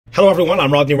Hello everyone,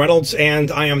 I'm Rodney Reynolds,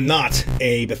 and I am not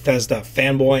a Bethesda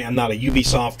fanboy, I'm not a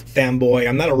Ubisoft fanboy,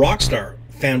 I'm not a Rockstar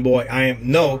fanboy, I am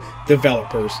no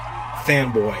developers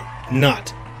fanboy,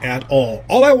 not at all.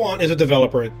 All I want is a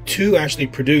developer to actually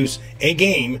produce a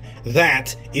game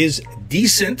that is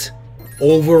decent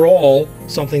overall,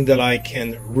 something that I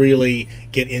can really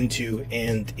get into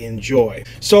and enjoy.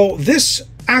 So this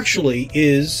actually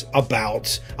is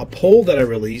about a poll that I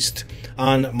released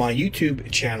on my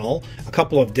YouTube channel a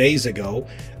couple of days ago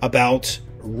about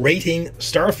rating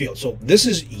Starfield. So this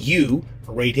is you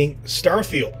rating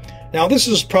Starfield. Now this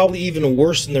is probably even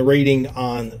worse than the rating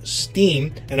on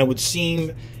Steam, and it would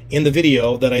seem in the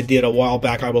video that I did a while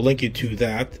back. I will link you to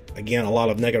that. Again, a lot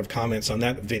of negative comments on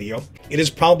that video. It is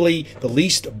probably the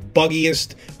least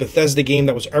buggiest Bethesda game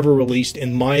that was ever released,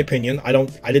 in my opinion.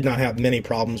 I did not have many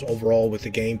problems overall with the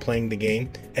game, playing the game,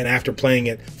 and after playing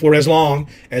it for as long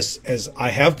as I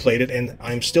have played it, and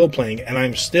I'm still playing it, and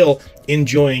I'm still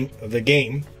enjoying the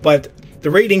game. But the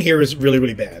rating here is really,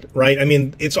 really bad, right? I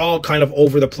mean, it's all kind of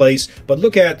over the place, but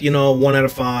look at, 1 out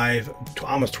of 5,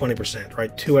 almost 20%,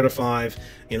 right? 2 out of 5,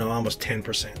 almost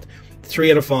 10%.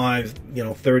 3 out of 5,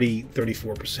 30,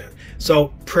 34%.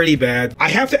 So pretty bad. I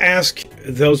have to ask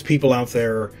those people out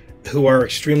there who are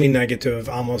extremely negative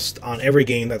almost on every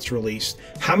game that's released,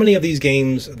 how many of these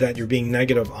games that you're being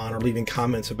negative on or leaving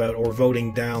comments about or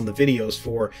voting down the videos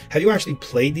for, have you actually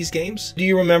played these games? Do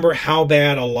you remember how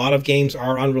bad a lot of games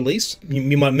are on release?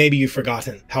 Maybe you've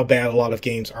forgotten how bad a lot of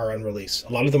games are on release.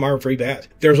 A lot of them are very bad.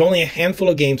 There's only a handful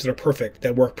of games that are perfect,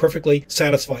 that work perfectly,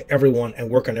 satisfy everyone, and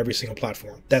work on every single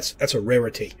platform. That's a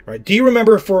rarity, right? Do you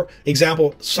remember, for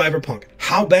example, Cyberpunk,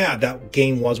 how bad that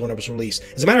game was when it was released?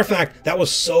 As a matter of fact, that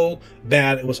was so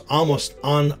bad it was almost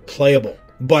unplayable.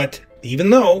 But even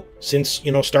though, since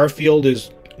Starfield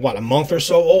is what, a month or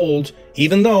so old,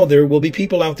 even though there will be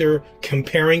people out there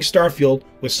comparing Starfield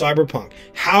with Cyberpunk,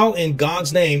 how in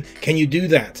God's name can you do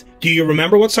that? Do you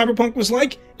remember what Cyberpunk was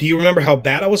like? Do you remember how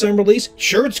bad it was on release?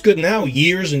 Sure, it's good now,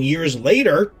 years and years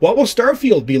later. What will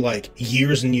Starfield be like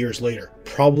years and years later?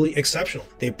 Probably exceptional.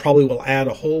 They probably will add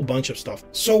a whole bunch of stuff.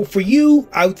 So for you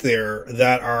out there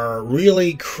that are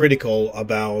really critical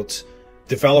about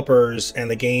developers and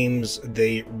the games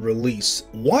they release,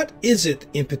 what is it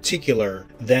in particular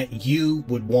that you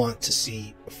would want to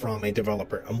see from a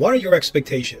developer? And what are your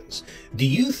expectations? Do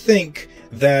you think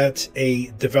that a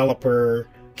developer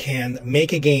can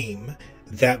make a game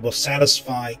that will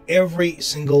satisfy every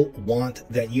single want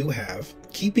that you have,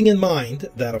 keeping in mind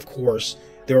that, of course,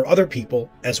 there are other people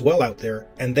as well out there,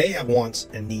 and they have wants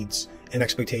and needs and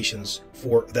expectations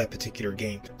for that particular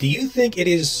game? Do you think it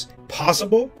is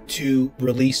possible to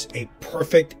release a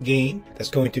perfect game that's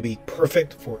going to be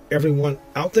perfect for everyone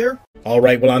out there? All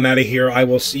right, well, I'm out of here. I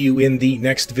will see you in the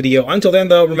next video. Until then,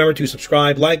 though, remember to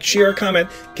subscribe, like, share, comment,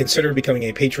 consider becoming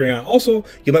a Patreon. Also,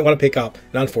 you might want to pick up,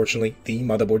 and unfortunately, the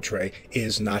motherboard tray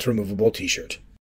is not a removable t-shirt.